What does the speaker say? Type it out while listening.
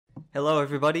Hello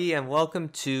everybody and welcome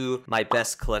to my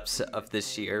best clips of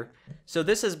this year. So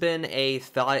this has been a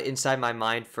thought inside my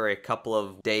mind for a couple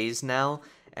of days now,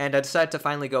 and I decided to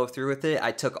finally go through with it.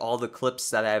 I took all the clips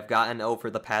that I've gotten over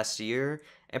the past year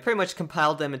and pretty much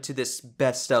compiled them into this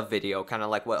best of video, kind of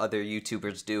like what other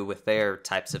YouTubers do with their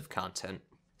types of content.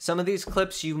 Some of these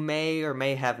clips you may or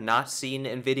may have not seen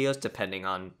in videos depending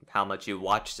on how much you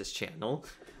watch this channel.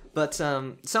 But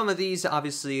some of these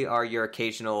obviously are your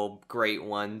occasional great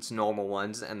ones, normal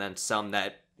ones, and then some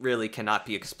that really cannot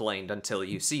be explained until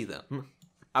you see them.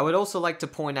 I would also like to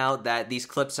point out that these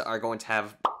clips are going to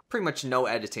have pretty much no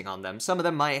editing on them. Some of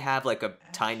them might have like a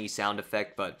tiny sound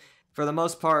effect, but for the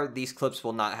most part, these clips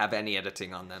will not have any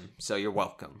editing on them, so you're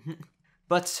welcome.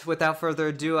 But without further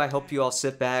ado, I hope you all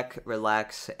sit back,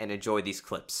 relax, and enjoy these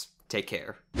clips. Take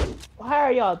care. Why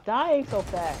are y'all dying so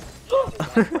fast?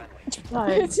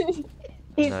 Nice.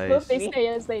 Nice. They say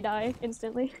as they die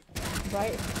instantly.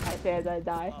 Right? I say as I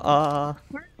die. Why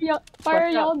are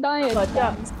y'all dying? What's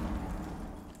up?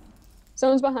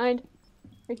 Someone's behind.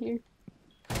 Right here.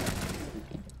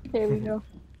 There we go.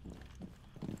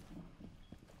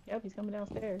 Yep, he's coming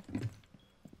downstairs.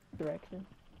 Direction.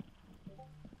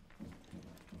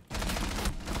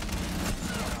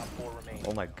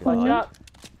 Oh my Watch god. out.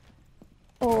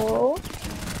 Oh.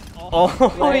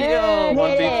 Oh, Yeah. yo,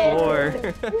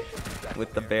 1v4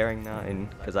 with the bearing 9,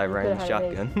 because I ran could've had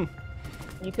shotgun.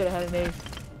 You could have had an ace.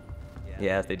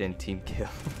 Yeah, if they didn't team kill.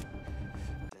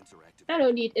 I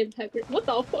don't need impact. What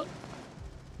the fuck?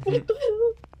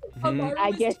 Amaru I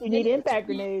is guess you 10 need impact HP.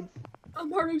 grenades.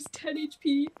 Amaru's 10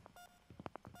 HP.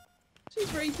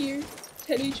 She's right here.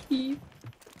 10 HP.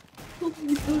 Oh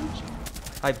my gosh.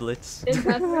 Hi, Blitz. In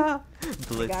bathroom.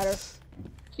 Blitz. Got her.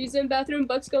 She's in bathroom.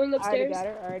 Buck's going I already upstairs. got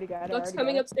her. I already got her. Buck's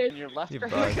coming upstairs. Your left Your or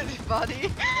body. your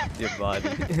body? Your body.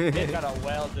 They've got a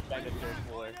well-defended third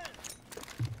floor.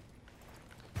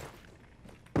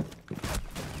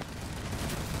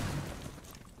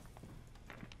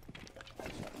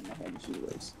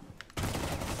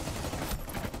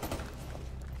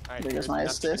 Alright, There's my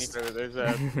assist. There's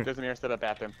a mirror set up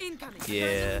bathroom.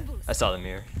 Yeah, I saw the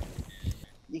mirror.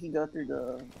 You can go through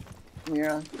the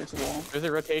mirror. There's a wall. There's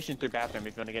a rotation through bathroom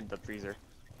if you want to get into the freezer.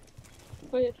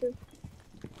 Oh yeah, true.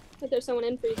 But there's someone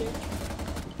in freezer.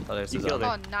 Oh, there's You his killed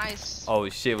other. it. Oh, nice. Oh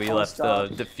shit, we Oh, left stop.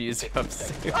 the diffuser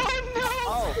upstairs.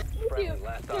 Oh Thank you.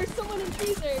 There's someone in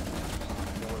freezer.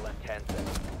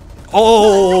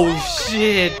 Oh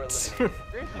shit!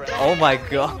 Oh my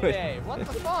god. Hey, what the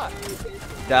fuck?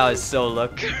 That was so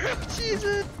lucky.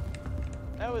 Jesus!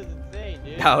 That was insane,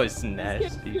 dude. That was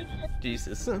nasty.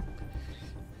 Jesus.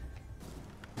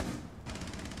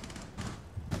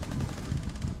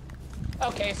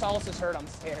 Okay, Solus is hurt on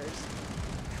stairs.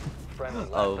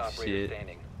 Oh shit.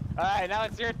 Alright, now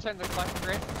it's your turn to collect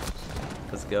Chris.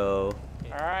 Let's go.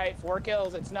 Alright, 4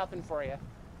 kills. It's nothing for you.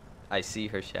 I see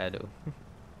her shadow.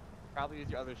 Probably use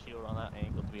your other shield on that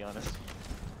angle, to be honest.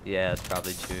 Yeah, that's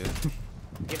probably true.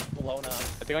 Get blown up.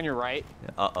 I think on your right.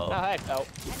 Uh Oh, oh. hey. Oh.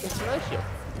 It's your other shield.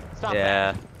 Stop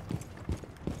Yeah.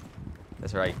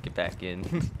 That's right, get back in.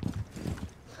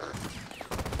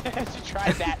 that. She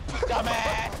tried that.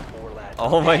 Dumbass!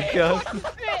 Oh my Hey, god. what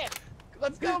the shit?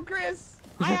 Let's go, Chris!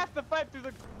 I have to fight through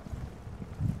the...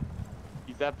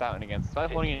 Use that fountain again.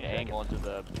 Start holding an angle into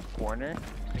the corner.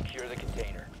 Secure the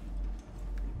container.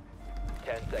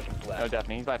 10 seconds left. No,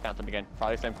 definitely. He's by fountain again.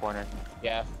 Probably same corner.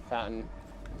 Yeah, fountain.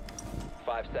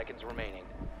 5 seconds remaining.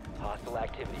 Hostile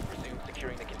activity. Resume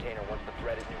securing the container once the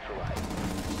threat is neutralized.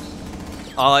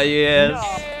 Oh yes.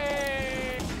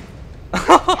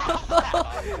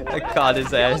 I caught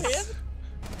his ass.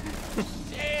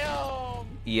 Damn!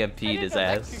 EMP'd his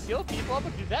ass. Kill people. I'm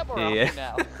gonna do that more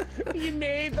Yeah. often now. He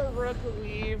made the rook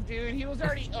leave, dude. He was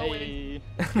already Hey.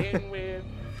 in with.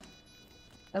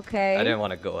 Okay. I didn't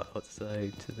want to go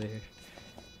outside to there.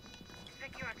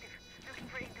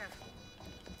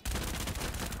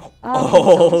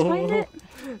 Oh. Find it?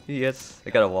 Yes. I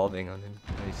got a wall bang on him.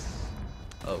 Nice.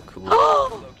 Oh, cool.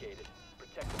 Located.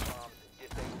 Protect the bombs and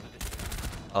disable the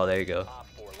diffuser. Oh, there you go. Op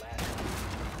 4 last.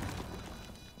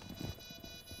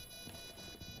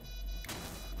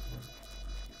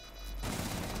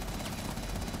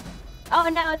 Oh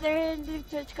no, they're in the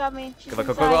church coming. She's Come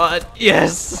on, come inside. on.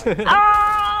 Yes!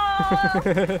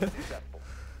 Oh!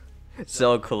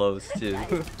 So close, too.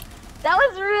 That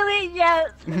was really,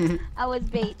 yes. I was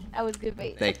bait. I was good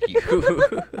bait. Thank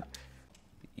you.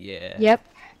 Yeah. Yep.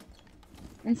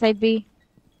 Inside B.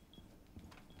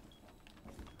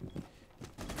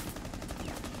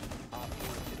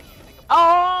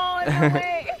 Oh, no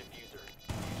way.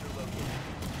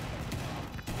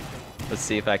 Let's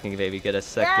see if I can maybe get a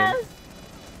second. Yes.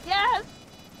 Yes.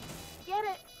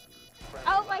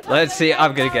 Let's see.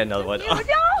 I'm gonna get another one. You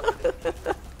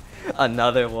know?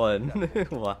 Another one.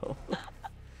 Wow.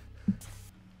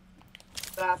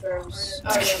 Bathrooms.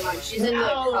 Oh, never mind. She's in the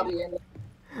cubby.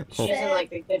 She's in like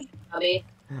the kitchen cubby.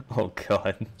 Oh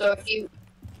god. So if you,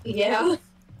 yeah.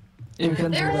 There's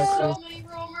so many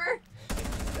roamer.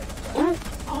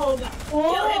 Oh,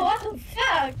 what the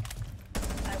fuck?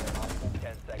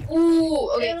 10 seconds. Ooh,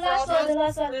 okay. The last one, the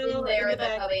last one. In there in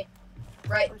the cubby.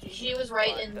 Right, she was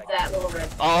right in that little red.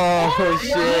 Oh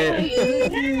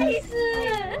shit.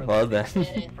 Nice! Well then. Friendly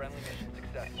mission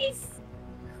successful. He's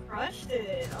crushed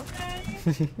it,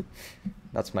 okay.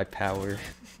 That's my power.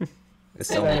 As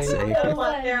someone say.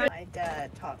 My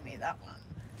dad taught me that one.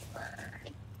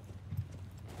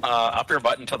 Up your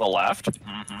button to the left.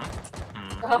 On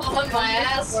my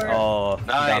ass. Oh,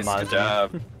 Nice, Damazu. good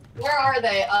job. Where are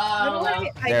they? I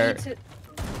There. need to.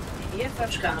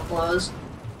 EFF's kind of close.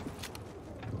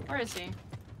 Where is he?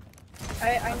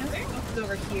 I know he's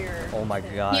over here. Oh my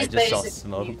god, I He's just saw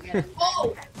basically- smoke.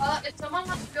 Oh, if someone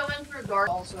wants to go in for guard,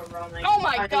 also roaming. Oh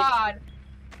my god!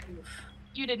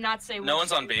 You did not say No which.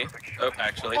 one's on B. Oh,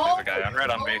 actually, there's a guy on red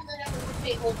on B.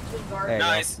 There you go.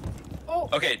 Nice. Oh.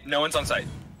 Okay, no one's on site.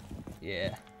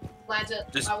 Yeah. Plant it.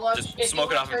 Just- I watch, just if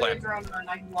smoke you it off and turn plant. your drone on,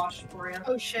 I can watch for you.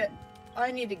 Oh shit. I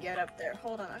need to get up there.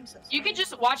 Hold on, I'm so sorry. You could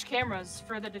just watch cameras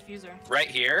for the diffuser. Right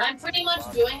here. I'm pretty much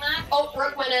doing that. Oh,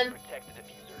 Brooke went in. Protect the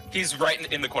diffuser. He's right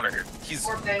in the corner here. He's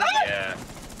Poor thing. yeah.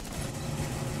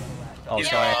 Oh, He's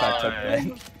sorry, I thought I took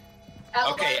fine. that.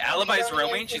 Okay, Alibi's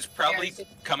roaming. She's probably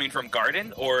coming from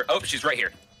garden or oh, she's right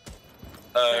here.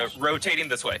 Rotating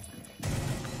this way.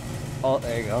 Oh,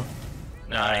 there you go.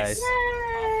 Nice.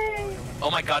 Yay! Oh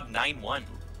my god, 9-1.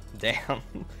 Damn.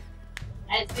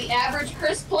 It's the average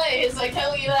Chris plays, I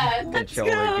tell you that.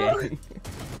 Controller game.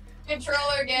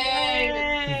 Controller gang.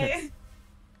 Yay!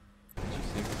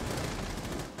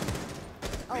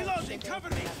 Reloading, cover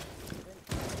me.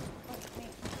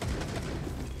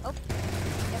 Oh,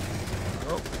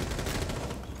 Oh.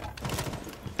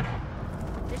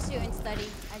 they're shooting steady.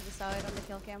 I just saw it on the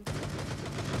kill cam.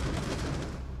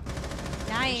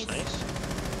 Nice.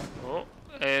 Oh,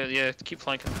 yeah, keep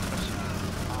flanking.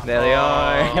 There they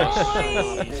are.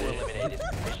 Eliminated.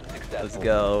 Mission successful. Let's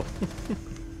go.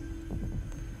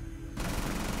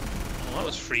 Well, that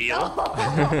was real.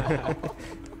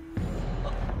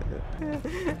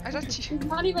 I thought you.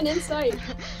 Not even in sight.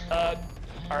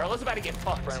 Arla's about to get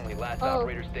fucked. Friendly, last Oh.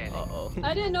 operator standing. Uh-oh.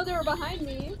 I didn't know they were behind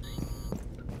me.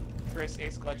 Chris,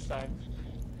 ace clutch time.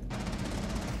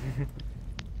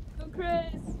 Oh, Chris.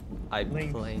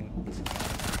 I'm playing.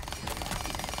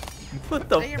 What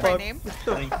the Say my fuck? name.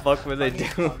 What the fuck were they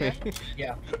doing?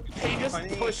 Yeah. They just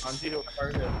pushed you.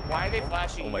 Why are they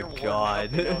flashing Oh my your warm God.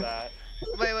 up to know that?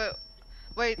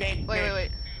 Wait.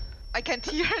 I can't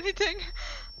hear anything.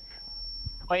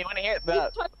 Wait, you wanna hear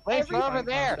the Lynx over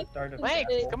there?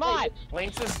 Lynx, come on!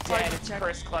 Lynx is dead, it's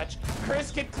Chris clutch. Chris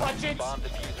can clutch it! Bomb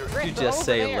diffuser. Chris, You go just over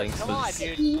say there. Lynx Come was- on,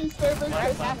 dude.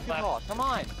 Last basketball, come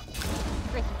on!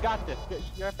 Chris, you got this.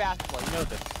 You're a basketball, you know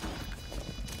this.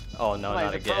 Oh no,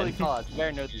 not These are pro league again. callouts. You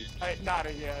better know these. Not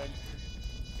again.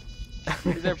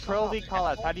 These are pro league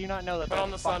callouts. How do you not know that? Put on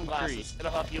the sunglasses.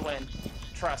 It'll help you win.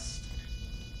 Trust.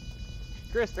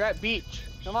 Chris, they're at beach.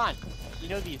 Come on. You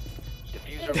know these.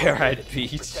 Diffuser They're at located.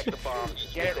 beach. Protect the bomb.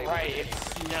 Get it right.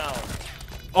 It's snow.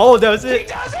 Oh, that was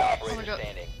it. Operator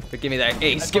standing. But give me that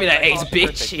ace. Give me that ace,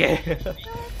 bitch. Yeah.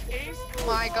 Ace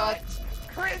My god.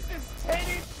 Chris is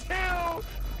 10-2.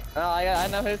 Oh, I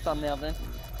know his thumbnail then.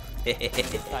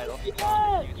 Title.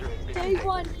 Day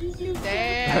one.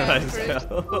 Damn. Let's Chris.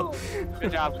 go.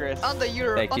 Good job, Chris. On the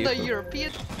Thank you.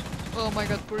 European. Oh my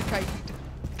god, poor Kaid.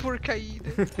 Poor Kaid.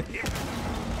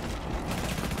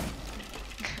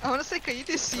 I wanna say Kaid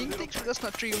is seeing things, but that's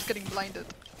not true. He was getting blinded.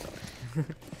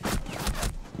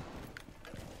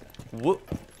 Whoop.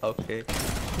 Okay.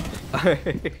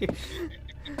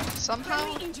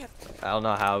 Somehow, I don't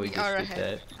know how we We are just did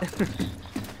ahead. that.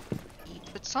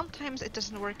 but sometimes it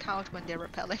doesn't work out when they're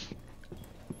repelling.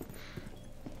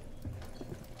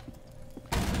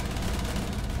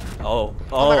 Oh. my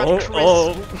Oh. God,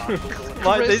 Oh. Chris.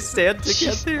 Why they Chris. stand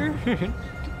together?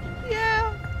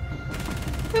 Yeah.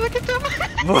 Look at them.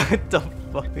 What the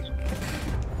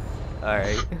fuck?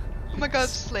 Alright. Oh my god,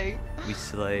 Slay. We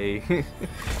slay.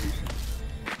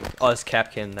 Oh, it's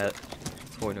Capcan in that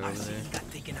corner over there.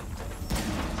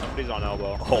 Somebody's on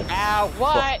elbow. Oh. Ow,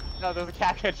 what? No, there's a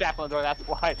cat chapel on the door, that's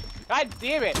why. God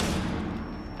damn it!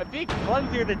 I'm being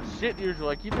clumsier than shit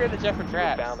usually. Keep hearing the Jeff for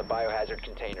traps. Found the biohazard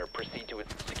container. Proceed to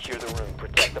secure the room.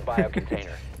 Protect the bio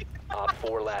container. Op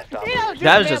 4 last op.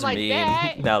 That was just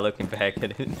mean. Now looking back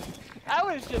at it. I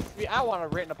was just. I want a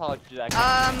written apology to that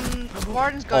guy.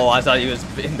 Warden's going. Oh, I thought he was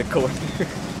in the corner.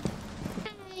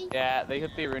 Yeah, they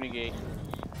hit the renegade.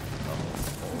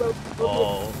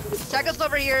 Oh. Shackle's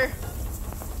over here.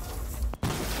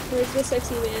 Where's the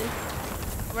sexy man?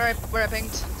 Where I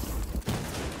pinged.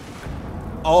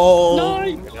 Oh.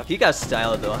 No. He got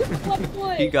styled though.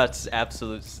 He got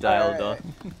absolute style though.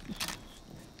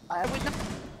 I would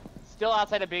Still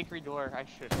outside a bakery door. I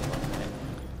should.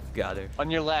 Got her. On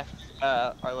your left,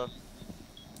 Arlo.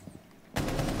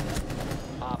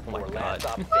 Op 4 my last God.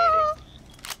 op standing.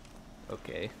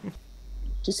 Okay.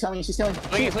 She's coming, she's coming.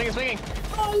 Swinging. 10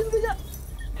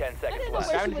 seconds I left.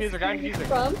 Ground diffuser.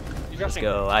 From? He's Let's rushing.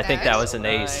 go. I think that was an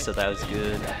ace, Nice. so that was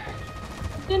good.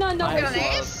 Did not know I where got an she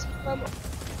ace? from.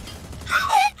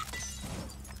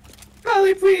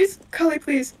 Cully, please. Cully,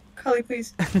 please. Cully,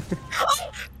 please.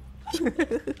 We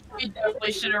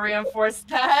definitely should have reinforced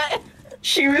that.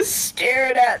 She was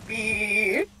staring at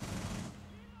me.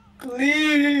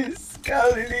 Please.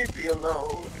 Cully, leave me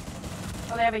alone.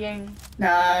 Oh, they have a gang.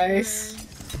 Nice.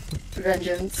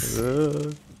 Vengeance.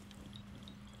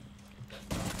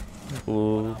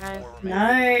 Ooh,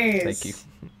 Nice. thank you.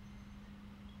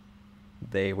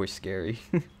 They were scary.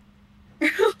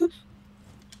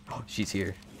 Oh, she's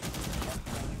here.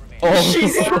 Oh,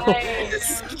 She's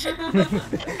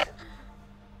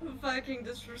Fucking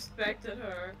disrespected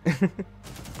her.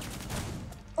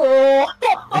 Oh.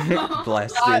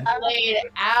 blasted. Got laid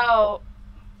out.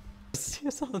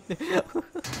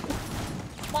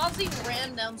 Mozzie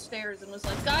ran downstairs and was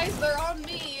like, guys, they're on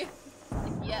me!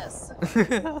 Like, yes.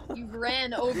 You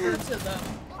ran over to them.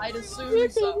 I'd assume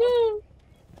so. No.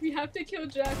 We have to kill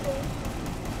Jackal.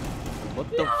 What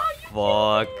the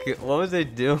fuck? What was they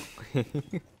doing?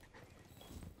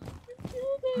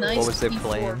 Nice What was their P4,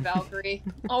 plan? Valkyrie.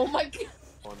 Oh my god.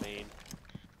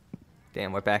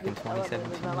 Damn, we're back in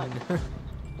 2017.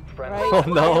 Friendly Oh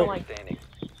no. standing.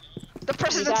 The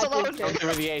president's alone. Don't give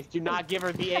her the ace. Do not give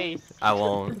her the ace. I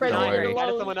won't. Don't Die worry.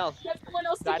 to someone else. Get someone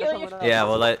else to Die to kill someone you.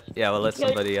 else. Yeah, we'll let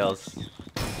somebody else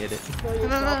get it.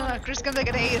 No. Chris gonna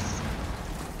get an ace.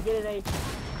 Get an ace.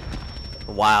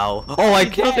 Wow. Oh, I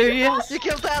killed her. Yes. You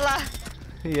killed Ella.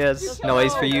 Yes. No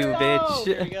ace for you, There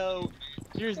we bitch. go.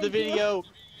 Here's the video.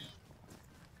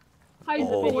 Hide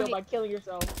Oh. the video by killing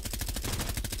yourself.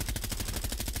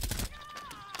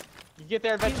 You get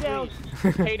there eventually.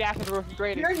 Paid after the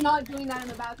refrigerator. You're not doing that in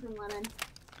the bathroom, Lemon.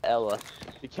 Ella.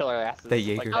 You kill her asses. The like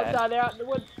Jaeger. that. Outside, they're out in the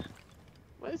woods.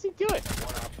 What is he doing?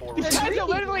 One op 4 This guy's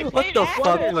literally What paid the actors.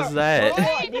 fuck was that?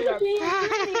 You're not doing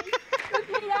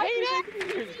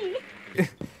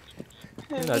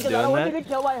that. to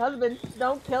kill my husband.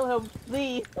 Don't kill him,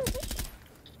 please.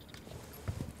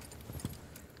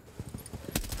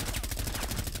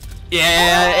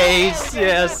 Yeah, ace.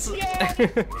 Yes.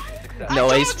 No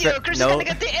I ace told you, for Chris no. gonna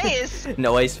get the ace.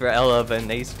 No ace for Ella, but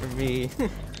an ace for me.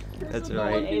 That's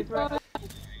right.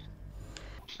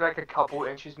 Like a couple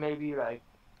inches maybe, like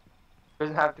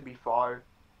doesn't have to be far.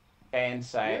 And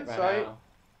sight right Sight. now.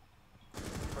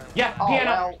 Yeah, Oh,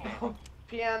 piano. well,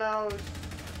 pianos.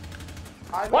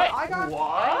 I got What?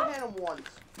 I hit him once.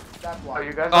 That's why. Oh,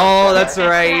 you guys. Oh, that's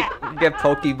right. Get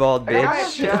pokeballed,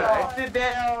 bitch.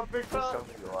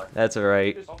 That's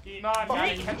right.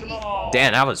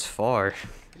 Damn, that was far.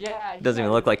 Yeah. Doesn't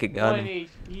even look like a gun. 1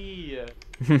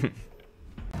 HP.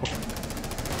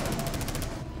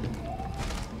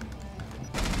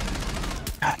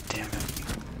 God damn it.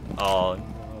 Oh, no.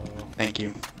 Thank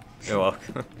you. You're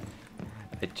welcome.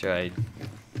 I tried.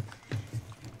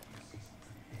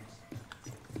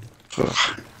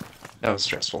 Ugh. That was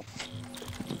stressful.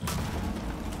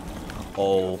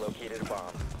 Oh. Located a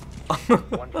bomb.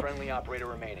 One friendly operator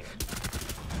remaining.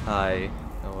 Hi.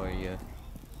 How are you?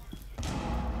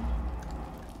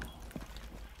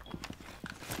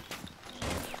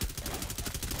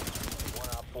 One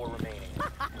op 4 remaining.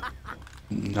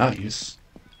 Nice.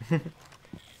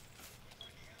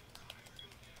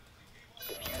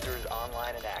 Diffuser is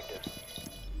online and active.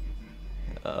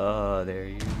 Oh, there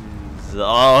he is. Oh.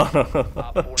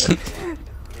 Op 4 neutralized.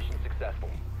 Mission successful.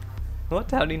 What?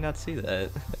 How did he not see that?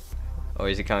 Or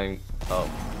is he coming? Oh.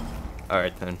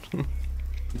 Alright then.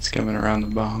 It's coming around the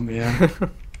bomb, yeah.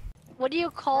 What do you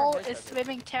call a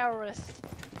swimming terrorist?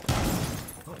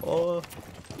 Oh.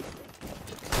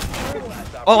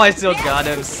 Oh, I still got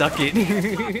him. Suck it.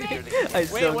 I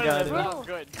still got him.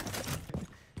 Good.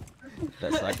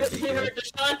 That's not gonna be good.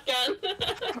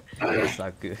 That's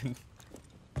not good.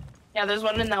 Yeah, there's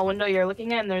one in that window you're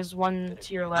looking at, and there's one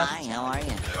to your left. Hi, how are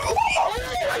you?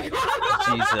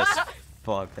 Jesus.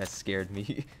 Fuck, that scared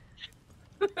me.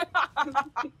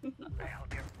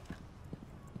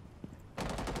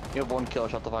 You have 1 kill,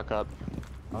 shut the fuck up.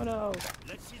 Oh no.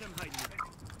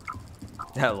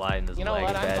 That line is You know what?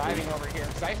 I'm badly. driving over here.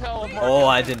 'Cause I fell with more Oh,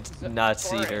 I kills did than not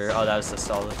see her. Forrest. Oh, that was the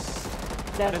solace.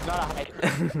 That is not a hiker.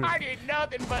 I did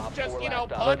nothing but just, you know,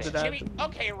 punch did that? Jimmy.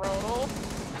 Okay, Ronald.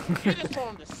 You just told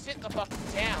him to sit the fuck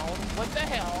down. What the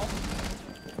hell?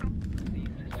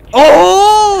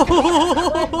 Oh!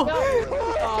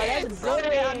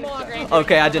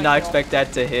 Okay, I did not expect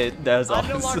that to hit. That was I'm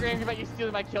no awesome. longer angry about you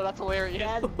stealing my kill. That's hilarious.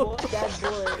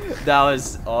 That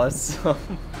was awesome.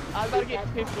 I'm about to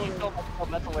get pissed when you stole my kill.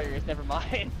 That's hilarious. Never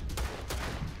mind.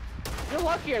 You're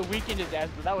lucky I weakened his ass,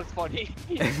 but that was funny.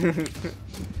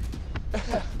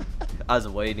 I was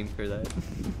waiting for that.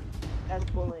 That's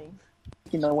bullying.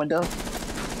 In the window.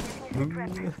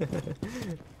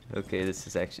 Okay, this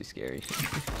is actually scary.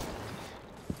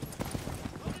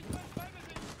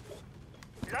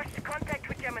 Lost contact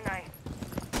with Gemini.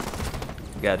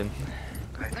 Got him.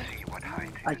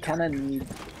 I kinda need.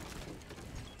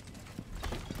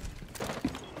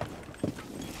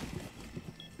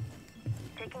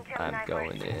 I'm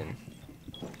going in.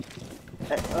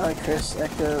 Chris,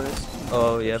 Echo is.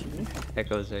 Oh, yep.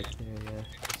 Echo's right there, yeah.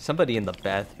 Somebody in the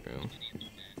bathroom.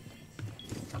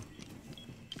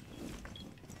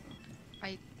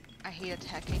 I hate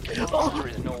attacking. Monster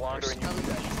is no longer in your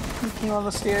possession. He came on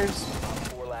the stairs.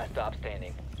 4 last stop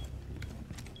standing.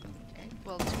 Okay,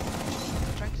 well, too much.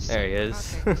 I'm trying to There he save-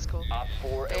 is. Okay, let's go. Op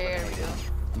 4 There we eliminated. go.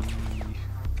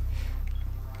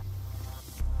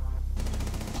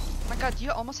 Oh my god,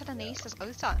 you almost had an ace this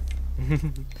other time.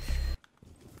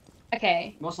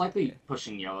 Okay. Most likely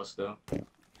pushing yellow still.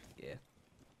 Yeah.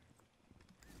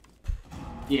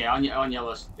 Yeah, on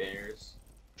yellow stairs.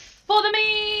 For the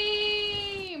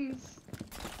memes!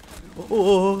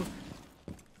 Oh.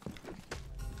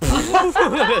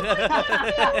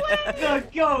 The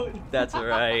goat! That's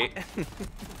right.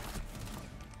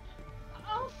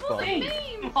 Oh, for the Dang.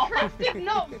 memes! Chris did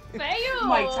not fail!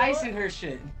 Mike Tyson her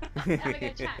shit. Have a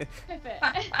good chat. Pivot.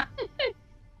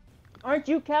 Aren't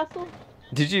you Castle?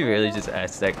 Did you really just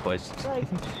ask that question? Like,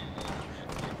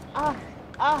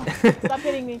 stop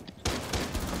hitting me.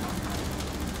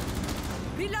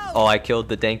 Oh, I killed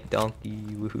the dank donkey.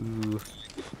 Woohoo.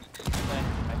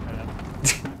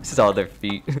 This is all their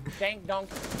feet. Dang dunk.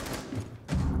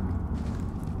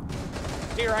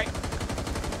 You're right.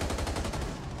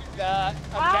 The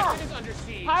objective is under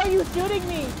siege. How are you shooting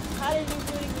me? How are you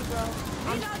shooting me, bro?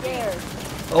 I'm scared.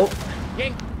 Oh.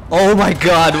 Yank. Oh my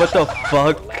god, what the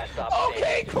fuck?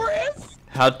 Okay, Chris!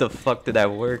 How the fuck did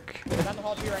that work? Down the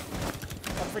hall to your right.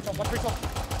 One free throw.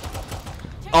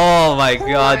 Oh my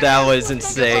god, that was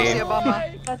insane.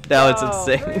 That was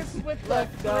insane. Chris with the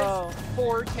Chris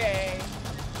 4K.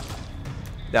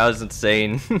 That was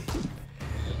insane.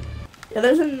 Yeah,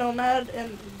 there's a nomad,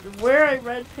 and where I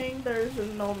red ping, there's a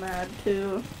nomad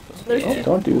too. There's Oh, two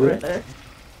don't do people that. right there.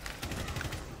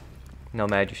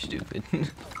 Nomad, you're stupid.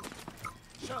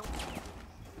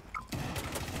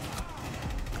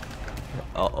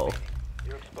 Uh-oh.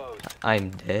 I'm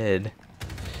dead.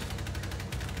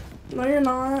 No, you're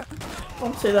not.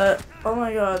 Don't say that. Oh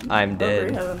my god. I'm Oh, dead.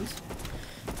 great heavens.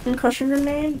 Concussion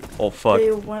grenade. Oh fuck.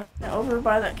 They went over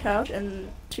by that couch and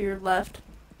to your left.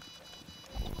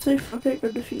 Safe. Okay, go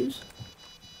defuse.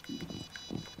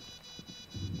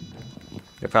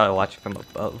 They're probably watching from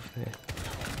above.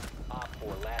 Op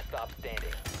 4 last stop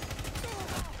standing.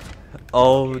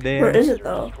 Oh damn. Where is it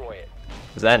though?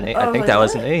 Was that an ace? I Oh, think like that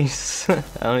was what? an ace. I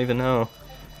don't even know.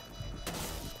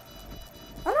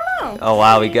 I don't know. Oh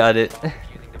wow, we got it.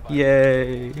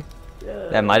 Yay. Yeah.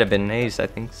 That might have been an ace, I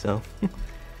think so.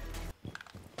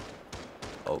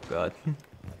 Oh god.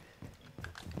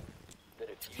 The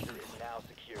diffuser is now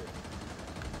secure.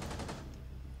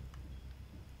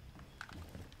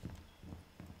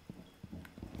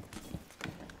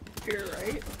 You're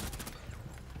right.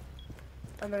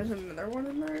 And there's another one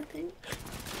in there, I think.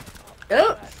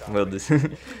 Yep. Well, this. I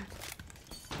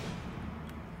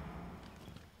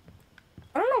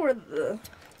don't know where the.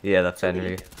 Yeah, the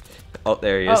Fenrir. Oh,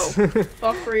 there he is. Oh,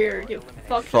 fuck for your. Get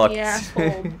fucked in Fucked. the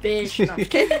asshole, bitch. No, I'm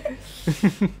kidding.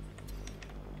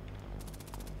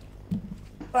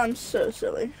 I'm so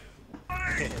silly.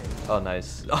 Oh,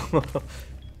 nice.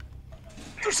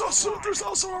 There's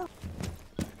also.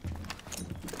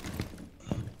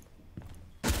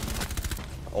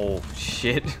 Oh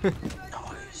shit.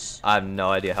 I have no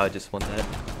idea how I just won that.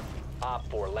 Op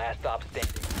 4 last stop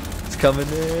standing. It's coming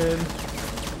in.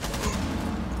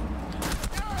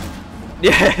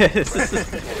 Yes.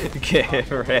 Get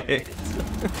right.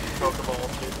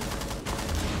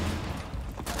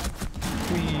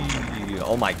 Whee.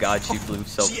 Oh my god, she flew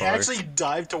so She far. actually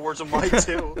dived towards a mic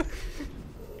too.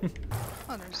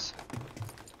 Oh, nice.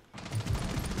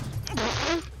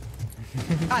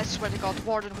 I swear to God,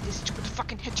 Warden with this stupid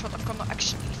fucking headshot, I'm gonna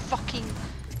actually fucking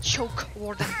choke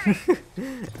Warden.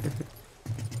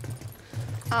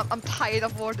 I'm tired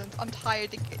of Wardens. I'm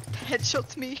tired. They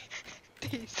headshots me.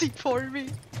 They C4 me.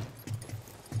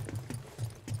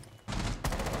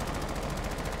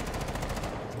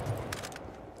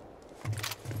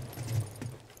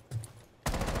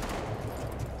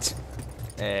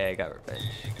 Hey, I got revenge.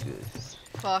 Good.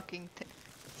 Fucking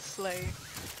slay.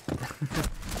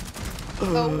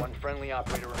 One friendly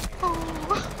operator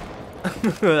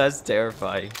remaining. That's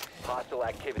terrifying. Hostile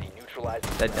activity neutralized.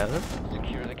 That does it?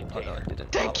 Secure the container. Oh, no, it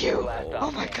didn't. Thank you! Last Oh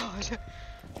op my standing. god.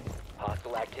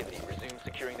 Hostile activity. Resume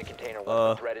securing the container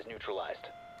once the threat is neutralized.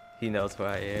 He knows where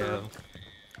I am.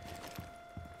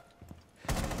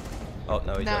 Oh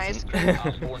no, he Nice. doesn't.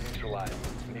 Op 4 neutralized.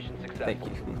 Mission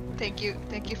successful. Thank you.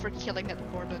 Thank you for killing that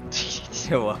Warden.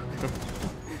 You're welcome.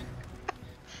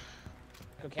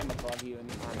 Who came above you in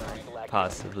the armor?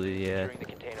 Possibly, yeah. Securing the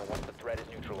container once the threat is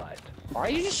neutralized. Why are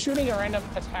you just shooting a random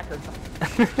attacker?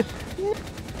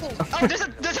 Oh,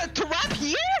 there's a trap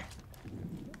here?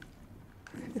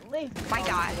 My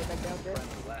god.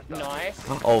 Nice.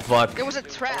 Oh fuck. There was a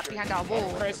trap behind that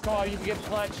wall. Chris, come on, you can get the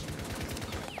clutch.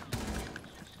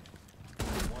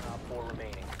 One op 4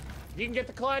 remaining. You can get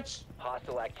the clutch.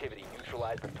 Hostile activity.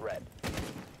 Neutralize the threat.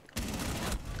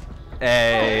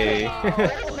 Hey. Wait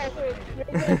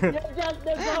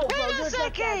a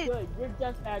second. You're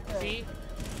just that good. See?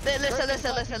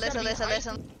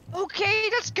 Listen. Okay,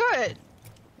 that's good.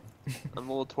 I'm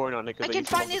a little torn on it I because can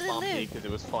finally live. because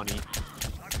it was funny.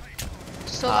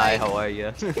 So Hi, like, how are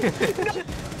you?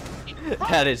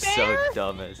 That is so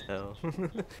dumb as hell. I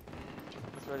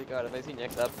swear to God, if I see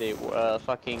next update,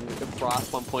 fucking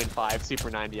Frost 1.5 Super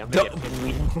 90, I'm gonna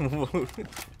get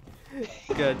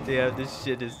God damn, this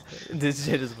shit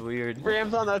is weird.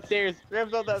 Ram's on that stairs.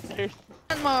 Ram's on that stairs.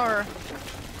 one more.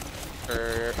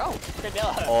 Oh,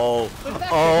 Candela. Oh.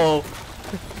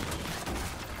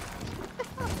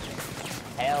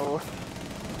 Hell.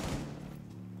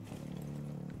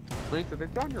 Wait, so they're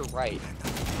on your right.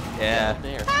 Yeah.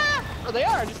 There. Oh, they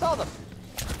are. I just saw them.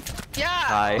 Yeah,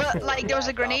 Hi. but like there was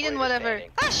a grenade and whatever.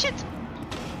 Ah shit.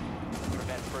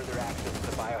 Prevent further access to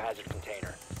the biohazard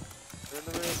container.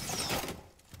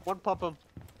 One pump him.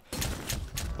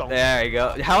 There you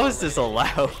go. How is this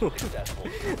allowed?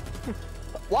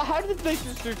 Well, how did they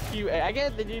just do cute? I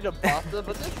get they need a buff them,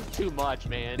 but this is too much,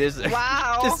 man.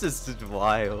 Wow. This is just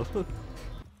wild. The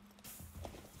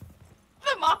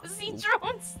Mozzie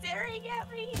drone staring at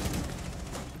me.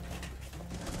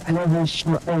 I never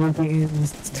shot everything in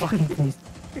this fucking place.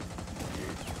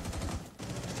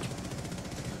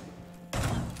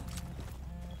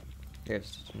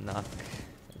 Here's Knock,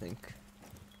 I think.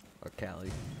 Or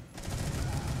Callie.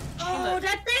 Oh,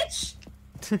 that bitch!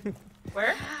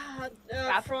 Where?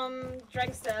 From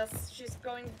Drankstairs. She's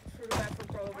going through the bathroom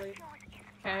probably.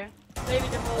 Okay. Maybe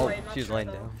the hallway, not she's sure laying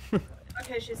though. down.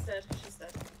 Okay, she's dead. She's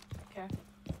dead. Okay.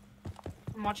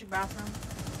 I'm watching bathroom.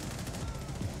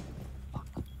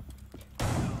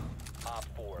 Op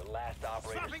 4, last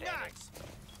operator standing.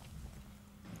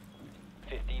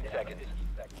 15 seconds.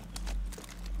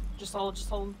 Just hold.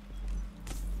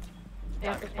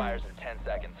 Time expires in 10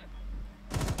 seconds.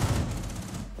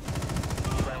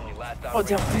 Friendly, last Oh,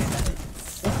 operator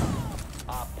damn.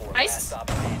 Op 4, Nice. last op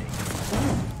standing.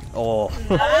 Oh.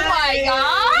 Oh my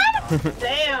god!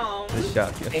 Damn! The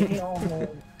shotgun.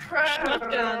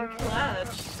 Shotgun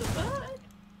clutch.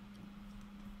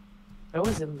 That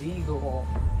was illegal.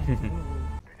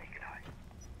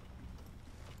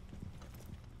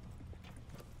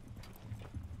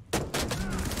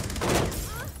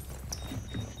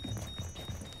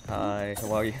 Hi,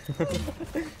 how are you?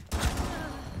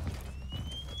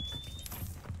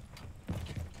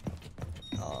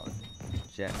 Oh,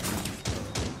 Jack.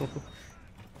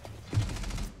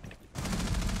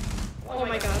 Oh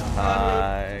my god.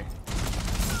 Hi.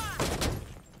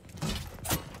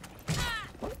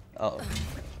 Oh.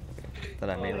 Thought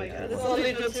I made it. There's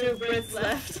only the 2 Brits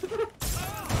left.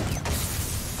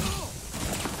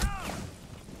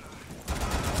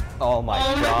 Oh my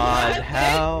god,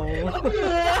 how?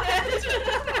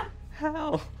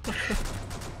 How?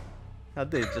 How'd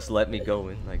they just let me go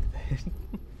in like that?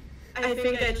 I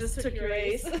think I just took your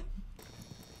ace.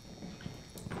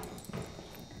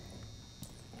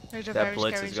 There's a That very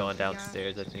blitz scary is going Sophia.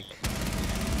 downstairs, I think.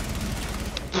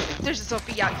 There's a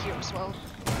Sophia out here as well.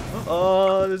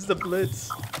 Oh, this is the blitz.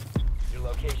 Your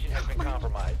location has been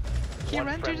compromised. He One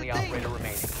ran through the friendly thing. operator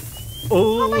remaining.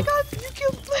 Oh my god, you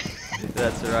killed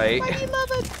That's right. my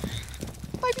beloved!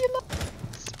 My beloved!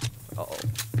 Uh-oh.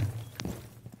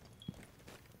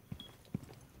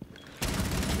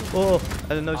 Oh, I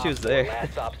didn't know she was there.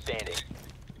 Last stop standing.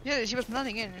 Yeah, she was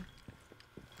nothing in.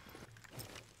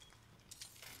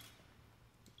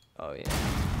 Oh yeah.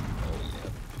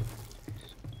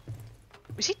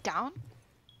 Was he down?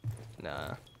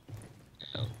 Nah. I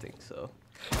don't think so.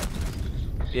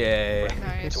 Yay.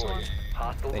 Nice one.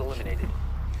 Hostiles eliminated.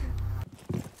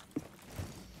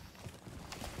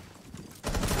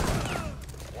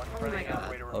 One friendly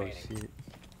operator Oh remaining. shit.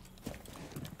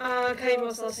 Kate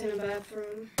was also in the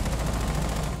bathroom.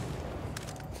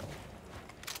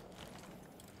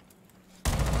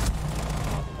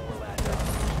 Four last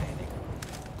operators standing.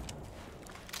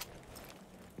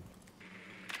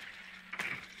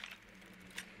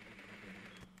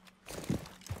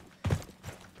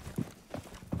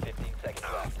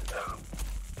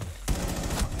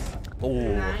 Oh,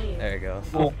 Nice. there you go.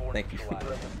 Oh. Thank you.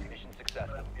 Mission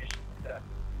successful.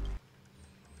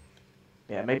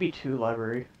 Yeah, maybe 2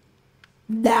 library.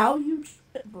 Now you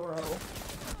bro.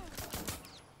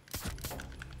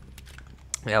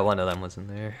 Yeah, one of them was in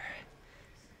there.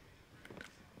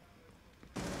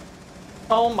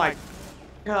 Oh my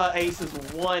god, Ace is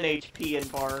 1 HP in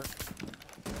bar.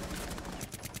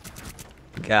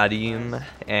 Got him,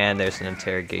 and there's an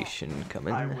interrogation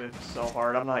coming. I whipped so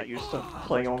hard, I'm not used to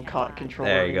playing on controller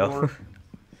There you anymore. go.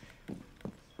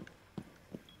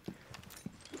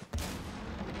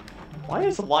 Why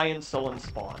is Lion still in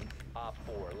spawn? Op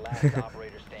 4, last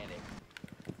operator standing.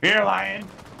 Here, Lion!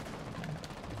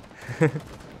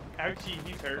 Ouchie,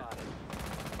 he's hurt.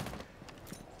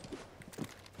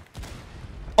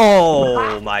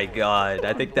 Oh my god,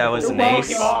 I think that was an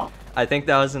ace. Pokeball. I think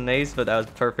that was an ace, but that was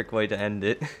a perfect way to end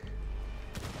it.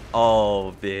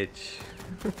 Oh, bitch.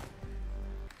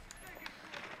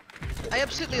 I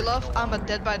absolutely love I'm a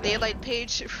Dead by Daylight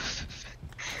page.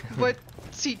 But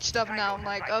Siege stuff now, I'm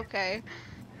like, okay.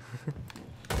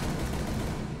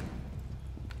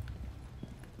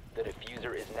 The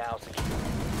diffuser is now secure.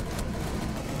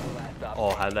 Last stop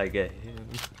Oh, how did I get him?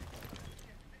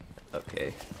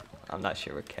 Okay. I'm not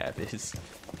sure where Cap is.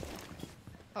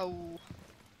 Oh.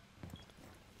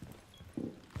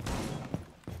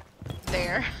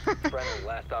 There. Friendly,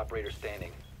 last operator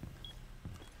standing.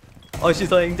 Oh, she's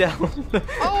laying down.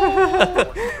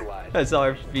 Oh! I saw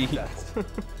her feet.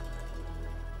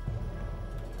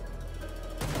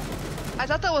 I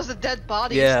thought that was a dead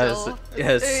body Yeah, still.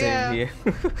 yeah, same Yeah. here.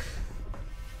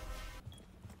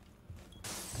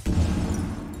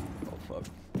 Oh fuck.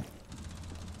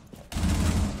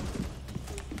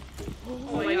 Oh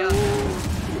my god.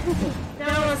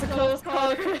 That was a close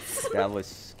call, Chris. That was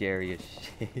scary as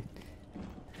shit.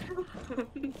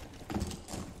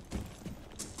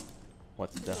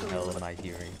 What the hell am I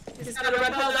hearing? He's gonna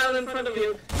rappel down in front of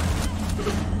you.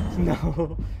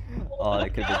 No. Oh, that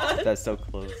could be. That's so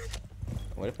close.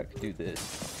 What if I could do this?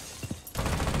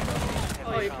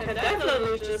 Oh, you can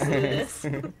definitely just do this.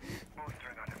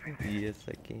 Yes,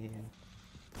 I can.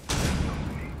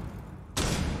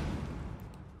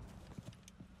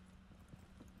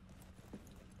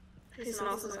 He's an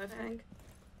awesome, I think.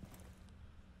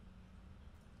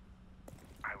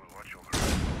 I will watch over.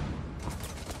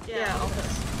 Yeah,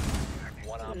 office.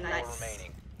 One op Nice. 4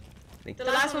 remaining. The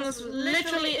last one was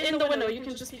literally in the window. You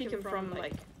can just peek him from,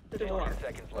 like, the door. 20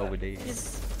 seconds left. Over there.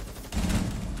 He's...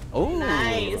 Oh,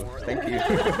 Nice. thank you.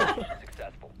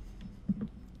 Successful.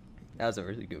 That was a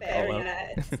really good Very call out.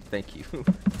 nice. Thank you.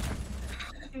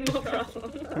 No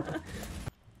problem.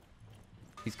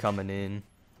 He's coming in.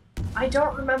 I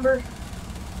don't remember.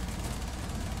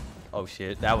 Oh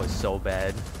shit, that was so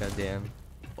bad. Goddamn.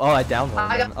 Oh, I downed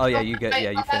one of them. Oh yeah, you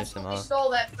finished them I off. stole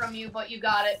that from you, but you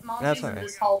got it. Mom's That's in alright.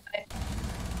 this hallway.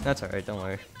 That's alright, don't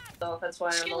worry. So that's why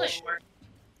I'm a little more.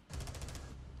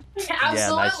 Yeah, nice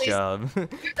Absolutely. job.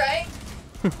 You're right.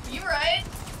 You're right.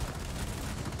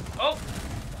 Oh!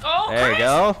 Oh! There you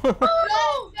go. Oh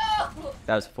no! No!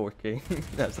 That was 4K.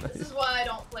 That was This is nice. why I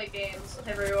don't play games,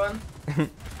 everyone.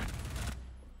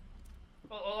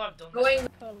 All I've done. Going.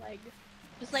 Or like,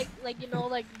 just like you know,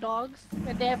 like dogs,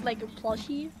 and they have like a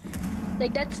plushie.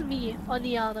 Like that's me on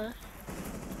the other.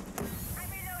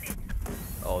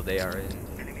 Oh, they are in.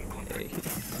 Hey.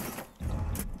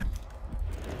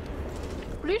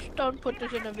 Please don't put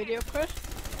this in a video, Chris.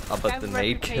 How about the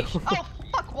maid kill? Oh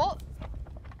fuck! What?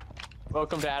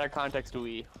 Welcome to Out of Context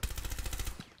Wii.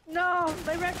 No,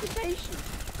 my reputation.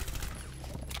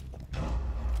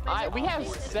 We have reputation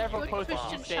as a several good posts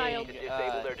Christian saying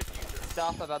child.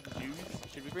 stuff about the Jews.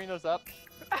 Should we bring those up?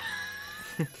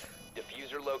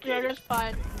 Diffuser Yeah, located. that's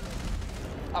fine.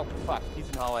 Oh fuck, he's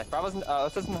in the hallway. Bravo's in,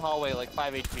 this is in the hallway, like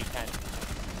 5 HP, 10.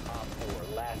 Op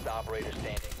 4, last operator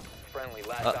standing. Friendly,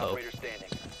 last operator standing.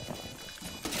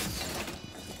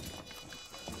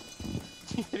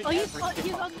 Oh,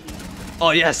 he's on me.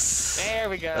 Oh yes! There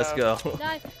we go. Let's go.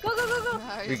 Nice. Go, go, go, go.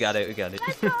 Nice. We got it, we got it.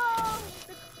 Let's go.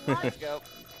 Let's go.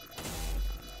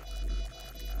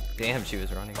 Damn, she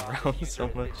was running around so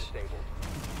much.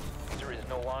 User is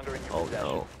no longer in your Oh possession.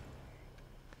 no.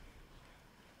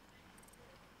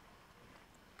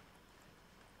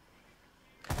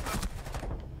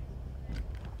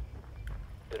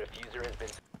 The diffuser has been.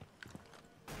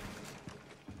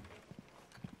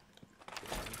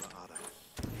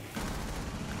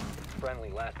 Friendly,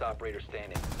 last operator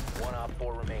standing. 1 op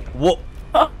 4 remaining. Whoa!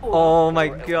 Oh my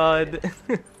god.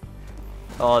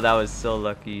 Oh, that was so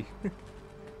lucky.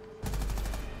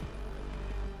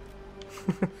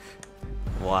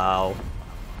 Wow.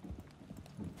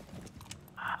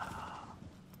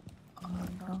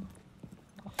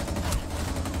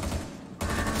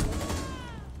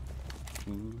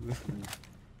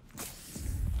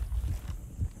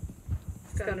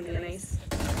 It's gonna be nice.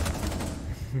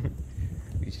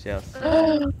 We shall see.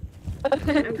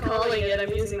 I'm calling it.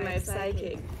 I'm using my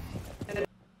psychic.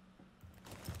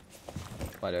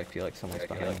 Why do I feel like someone's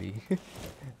behind me?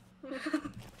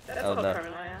 That's Oh, all no.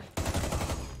 paranoia.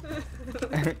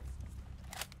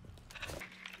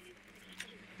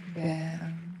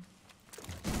 Damn.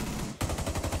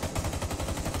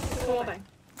 Oh, bye.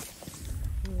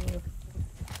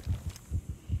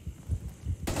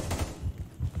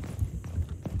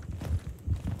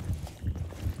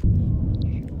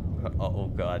 Oh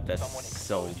god, that's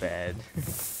so bad.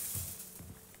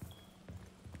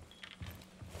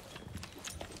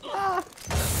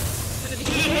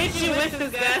 He hit you with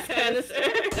his gas canister.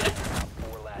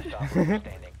 4 last operator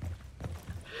standing.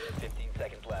 15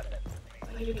 seconds left.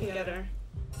 You can get her.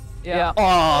 Yeah.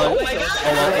 Oh, Oh my god.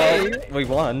 well, we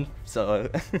won, so.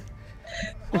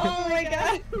 Oh my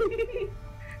god.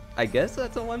 I guess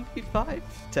that's a 1v5,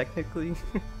 technically.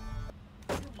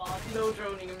 No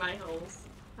droning in my house.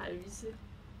 How do you see?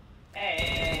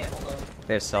 Hey, hold on.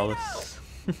 There's Solace.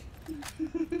 So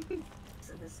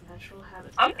this natural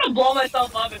habit. I'm gonna blow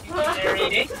myself up if you keep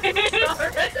narrating.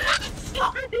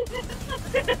 Sorry.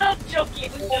 I'm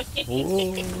joking.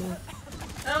 Ooh.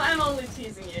 Oh, I'm only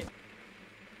teasing you.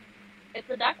 It's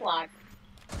a duck lock.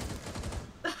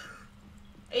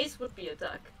 Ace would be a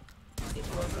duck if he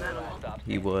was an animal.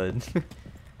 He would.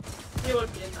 He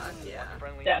would be a duck, yeah.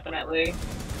 Definitely.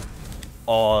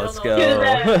 Oh, let's go.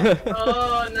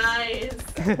 Oh, nice.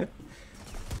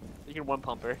 You can one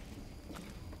pumper.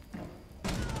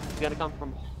 He's gonna come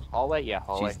from hallway? Yeah,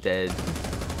 hallway. She's dead.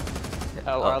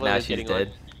 Oh, Oh, now is she's getting dead.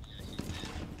 One.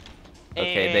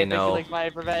 Okay, And they know. Like my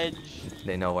revenge.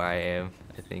 They know where I am,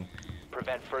 I think.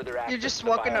 Prevent further access. You're just to the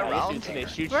walking bio- around. They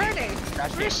shoot Where you. are they?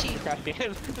 Where is she?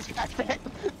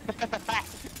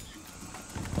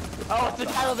 Oh, it's the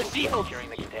title of the shield! Securing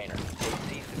the container.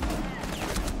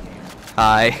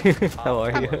 Hi, how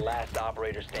are you? Last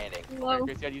operator standing. Hello.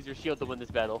 Chris, you gotta use your shield to win this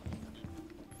battle.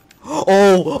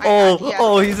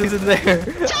 Oh, he's in there.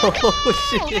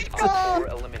 Oh shit. 4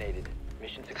 eliminated.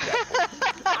 Mission successful.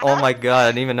 Oh my god, I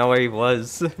didn't even know where he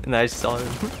was, and I saw him.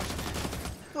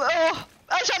 Oh,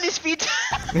 I was on his feet.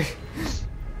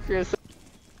 Chris.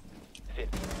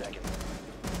 15 seconds.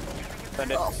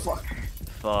 Oh fuck.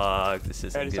 Fuck, this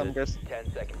isn't good.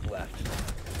 10 seconds left.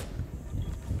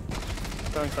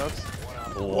 Going folks.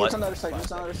 What? It's on the other side.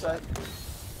 It's on the other side.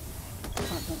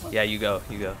 Yeah, you go,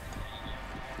 you go.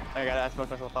 I gotta smoke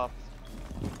myself off.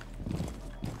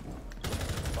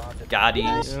 Got him.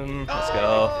 Let's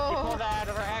go.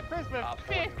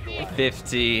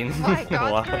 15. My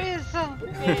god, Wow. Chris.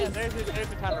 Yeah,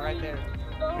 there's a title right there.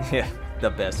 Yeah, the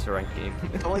best rank game.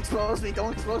 Don't expose me.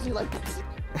 Don't expose me like this.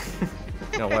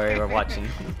 Don't worry, we're watching.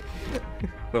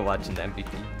 We're watching the MVP.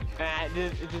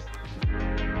 It just